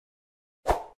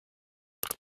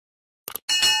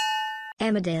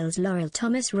Emmerdale's Laurel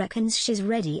Thomas reckons she's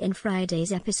ready in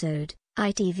Friday's episode.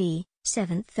 ITV,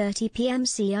 7:30 p.m.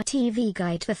 See our TV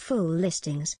guide for full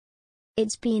listings.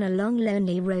 It's been a long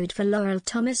lonely road for Laurel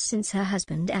Thomas since her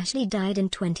husband Ashley died in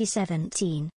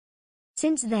 2017.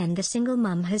 Since then the single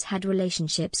mum has had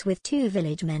relationships with two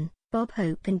village men, Bob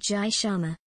Hope and Jai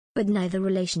Sharma. But neither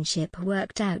relationship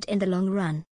worked out in the long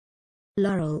run.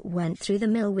 Laurel went through the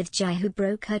mill with Jai, who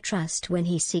broke her trust when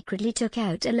he secretly took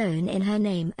out a loan in her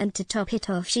name, and to top it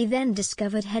off she then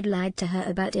discovered had lied to her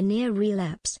about a near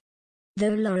relapse.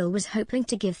 Though Laurel was hoping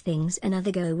to give things another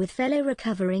go with fellow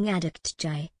recovering addict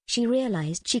Jai, she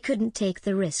realized she couldn't take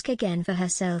the risk again for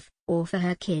herself, or for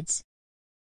her kids.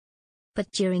 But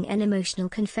during an emotional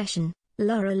confession,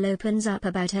 Laurel opens up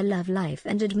about her love life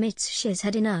and admits she's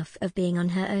had enough of being on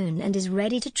her own and is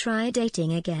ready to try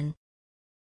dating again.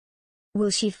 Will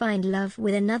she find love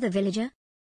with another villager?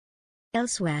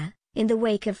 Elsewhere, in the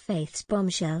wake of Faith's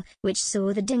bombshell, which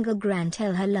saw the Dingle Gran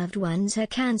tell her loved ones her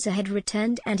cancer had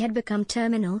returned and had become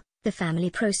terminal, the family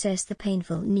processed the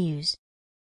painful news.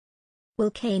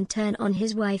 Will Kane turn on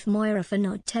his wife Moira for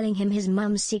not telling him his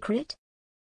mum's secret?